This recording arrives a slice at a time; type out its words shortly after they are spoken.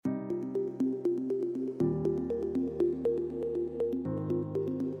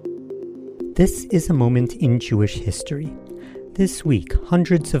This is a moment in Jewish history. This week,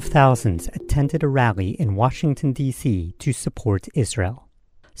 hundreds of thousands attended a rally in Washington, D.C. to support Israel.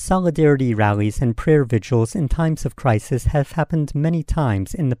 Solidarity rallies and prayer vigils in times of crisis have happened many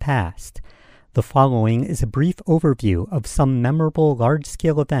times in the past. The following is a brief overview of some memorable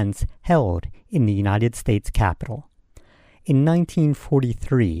large-scale events held in the United States Capitol. In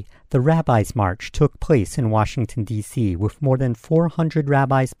 1943, the Rabbis' March took place in Washington, D.C., with more than 400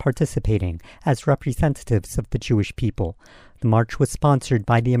 rabbis participating as representatives of the Jewish people. The march was sponsored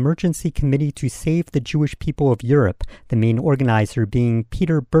by the Emergency Committee to Save the Jewish People of Europe, the main organizer being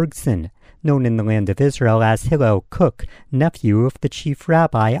Peter Bergson, known in the land of Israel as Hillel Kook, nephew of the chief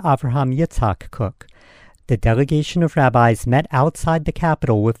rabbi Avraham Yitzhak Kook. The delegation of rabbis met outside the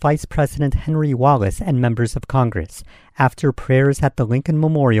Capitol with Vice President Henry Wallace and members of Congress. After prayers at the Lincoln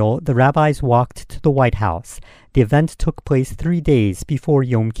Memorial, the rabbis walked to the White House. The event took place 3 days before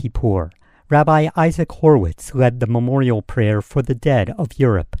Yom Kippur. Rabbi Isaac Horowitz led the memorial prayer for the dead of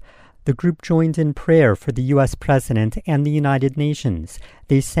Europe. The group joined in prayer for the U.S. President and the United Nations.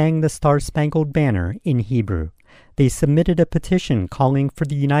 They sang the Star-Spangled Banner in Hebrew. They submitted a petition calling for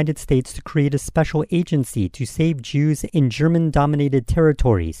the United States to create a special agency to save Jews in German-dominated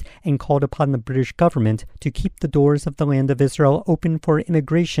territories and called upon the British government to keep the doors of the land of Israel open for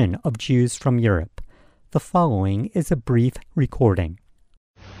immigration of Jews from Europe. The following is a brief recording.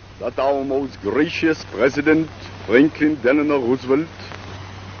 That our most gracious President, Franklin Delano Roosevelt,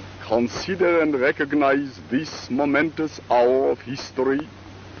 consider and recognize this momentous hour of history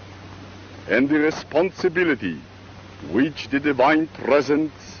and the responsibility which the divine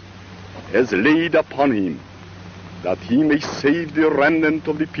presence has laid upon him, that he may save the remnant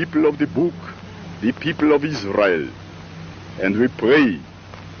of the people of the book, the people of Israel. And we pray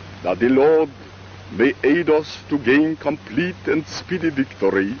that the Lord may aid us to gain complete and speedy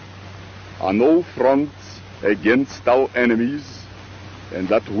victory on all fronts against our enemies, and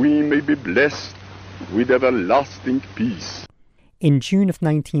that we may be blessed with everlasting peace. In June of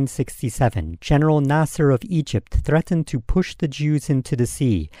 1967, General Nasser of Egypt threatened to push the Jews into the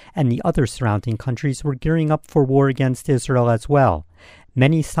sea, and the other surrounding countries were gearing up for war against Israel as well.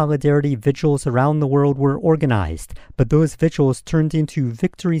 Many solidarity vigils around the world were organized, but those vigils turned into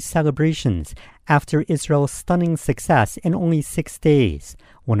victory celebrations after Israel's stunning success in only 6 days.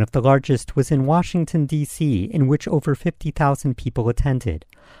 One of the largest was in Washington, D.C., in which over 50,000 people attended.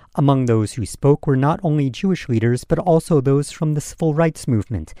 Among those who spoke were not only Jewish leaders, but also those from the civil rights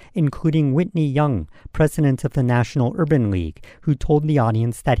movement, including Whitney Young, president of the National Urban League, who told the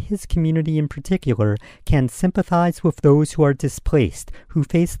audience that his community in particular can sympathize with those who are displaced, who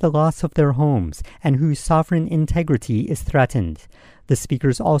face the loss of their homes, and whose sovereign integrity is threatened. The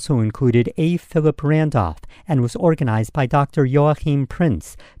speakers also included A. Philip Randolph and was organized by Dr. Joachim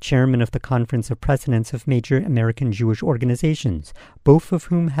Prinz, chairman of the Conference of Presidents of Major American Jewish Organizations, both of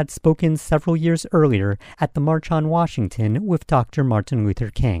whom had spoken several years earlier at the March on Washington with Dr. Martin Luther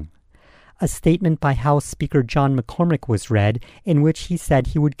King. A statement by House Speaker John McCormick was read, in which he said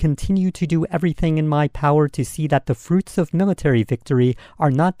he would continue to do everything in my power to see that the fruits of military victory are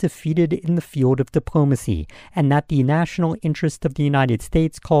not defeated in the field of diplomacy, and that the national interest of the United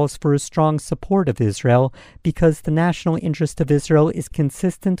States calls for a strong support of Israel, because the national interest of Israel is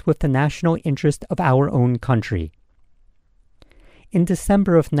consistent with the national interest of our own country. In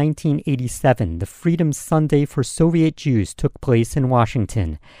December of 1987, the Freedom Sunday for Soviet Jews took place in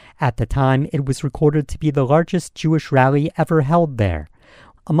Washington. At the time, it was recorded to be the largest Jewish rally ever held there.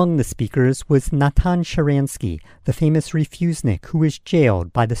 Among the speakers was Natan Sharansky, the famous refusenik who was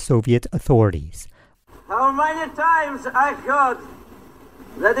jailed by the Soviet authorities. How many times I heard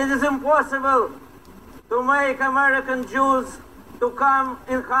that it is impossible to make American Jews to come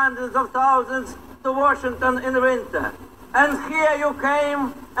in hundreds of thousands to Washington in winter. And here you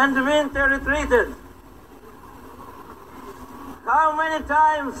came and winter retreated. How many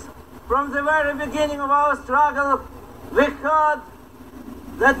times from the very beginning of our struggle we heard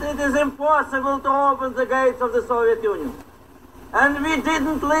that it is impossible to open the gates of the Soviet Union. And we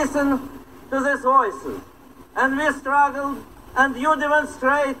didn't listen to these voices. And we struggled, and you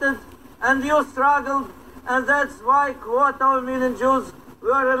demonstrated, and you struggled, and that's why 250,000 Jews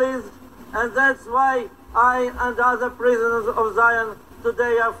were released, and that's why I and other prisoners of Zion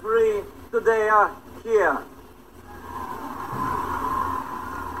today are free, today are here.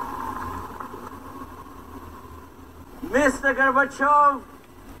 Mr. Gorbachev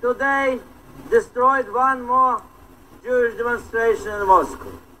today destroyed one more Jewish demonstration in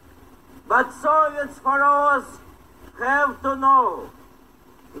Moscow. But Soviets for us have to know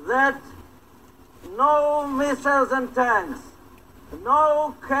that no missiles and tanks,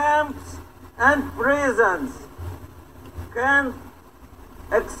 no camps and prisons can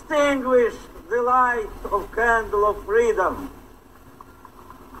extinguish the light of candle of freedom.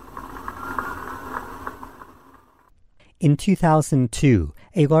 In 2002,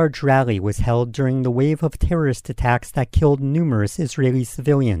 a large rally was held during the wave of terrorist attacks that killed numerous Israeli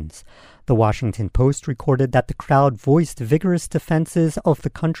civilians. The Washington Post recorded that the crowd voiced vigorous defenses of the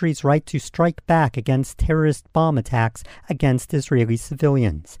country's right to strike back against terrorist bomb attacks against Israeli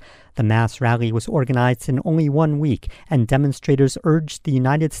civilians. The mass rally was organized in only 1 week, and demonstrators urged the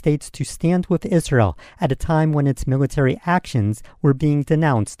United States to stand with Israel at a time when its military actions were being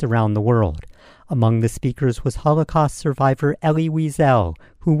denounced around the world. Among the speakers was Holocaust survivor Elie Wiesel,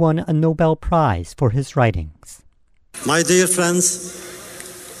 who won a Nobel Prize for his writings. My dear friends,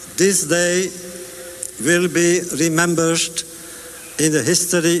 this day will be remembered in the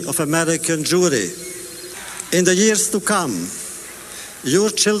history of American Jewry. In the years to come, your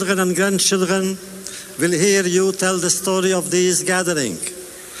children and grandchildren will hear you tell the story of this gathering.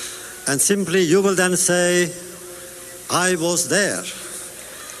 And simply you will then say, I was there.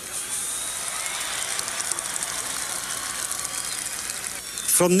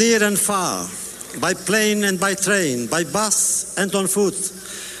 From near and far, by plane and by train, by bus and on foot,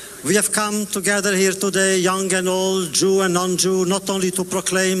 we have come together here today, young and old, Jew and non-Jew, not only to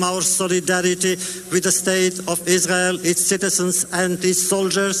proclaim our solidarity with the state of Israel, its citizens and its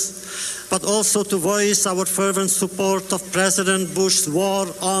soldiers, but also to voice our fervent support of President Bush's war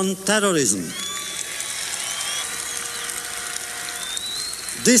on terrorism.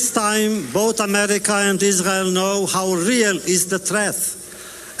 This time, both America and Israel know how real is the threat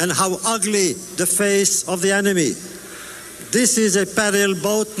and how ugly the face of the enemy. This is a peril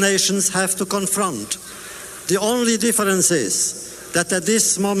both nations have to confront. The only difference is that at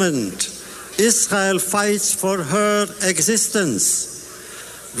this moment, Israel fights for her existence.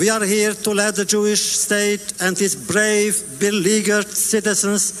 We are here to let the Jewish state and its brave, beleaguered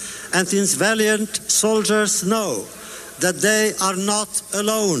citizens and its valiant soldiers know that they are not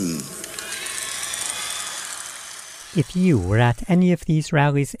alone. If you were at any of these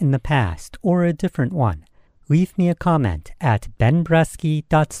rallies in the past or a different one, leave me a comment at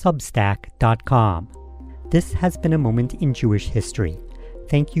benbresky.substack.com. This has been a moment in Jewish history.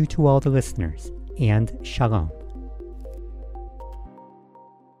 Thank you to all the listeners, and Shalom.